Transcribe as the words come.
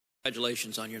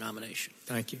Congratulations on your nomination.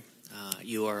 Thank you.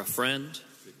 You are a friend.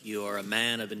 You are a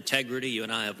man of integrity. You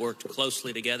and I have worked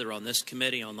closely together on this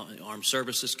committee, on the Armed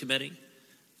Services Committee,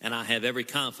 and I have every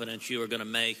confidence you are going to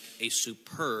make a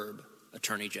superb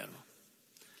Attorney General.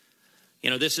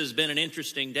 You know, this has been an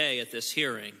interesting day at this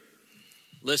hearing,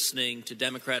 listening to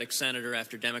Democratic senator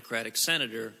after Democratic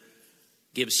senator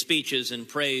give speeches in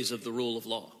praise of the rule of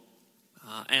law.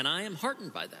 And I am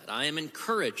heartened by that. I am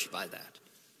encouraged by that.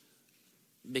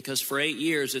 Because for 8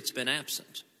 years it's been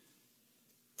absent.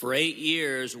 For 8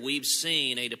 years we've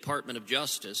seen a Department of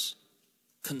Justice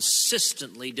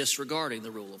consistently disregarding the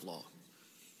rule of law.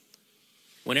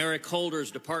 When Eric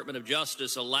Holder's Department of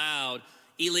Justice allowed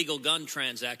illegal gun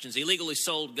transactions, illegally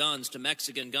sold guns to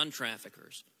Mexican gun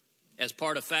traffickers as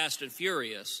part of Fast and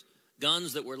Furious,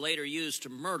 guns that were later used to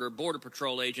murder Border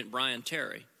Patrol agent Brian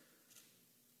Terry,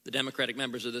 the Democratic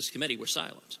members of this committee were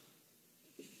silent.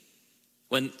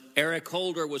 When Eric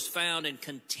Holder was found in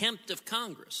contempt of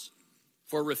Congress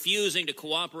for refusing to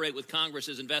cooperate with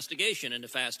Congress's investigation into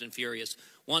Fast and Furious,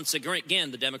 once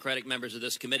again, the Democratic members of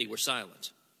this committee were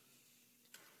silent.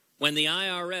 When the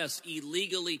IRS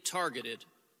illegally targeted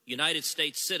United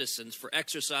States citizens for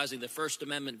exercising the First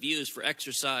Amendment views, for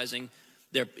exercising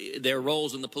their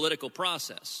roles in the political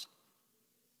process,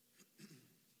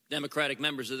 Democratic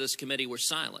members of this committee were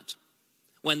silent.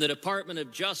 When the Department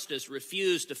of Justice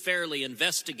refused to fairly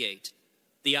investigate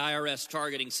the IRS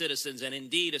targeting citizens and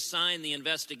indeed assign the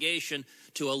investigation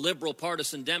to a liberal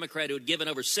partisan Democrat who had given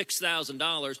over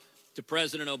 $6,000 to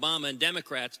President Obama and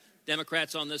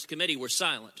Democrats on this committee were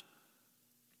silent.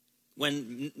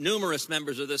 When numerous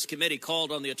members of this committee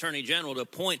called on the Attorney General to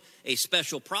appoint a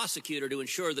special prosecutor to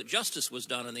ensure that justice was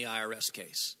done in the IRS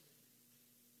case,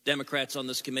 Democrats on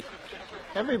this committee.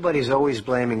 Everybody's always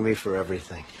blaming me for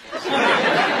everything.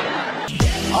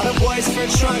 All the boys for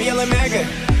Trump yelling mega.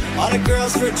 All the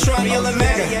girls for Trump yelling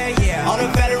mega. All the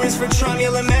veterans for Trump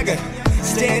yelling mega.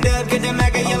 Stand up, get the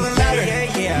mega yelling louder.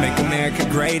 Make America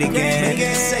great again.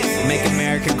 Make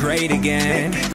America great again.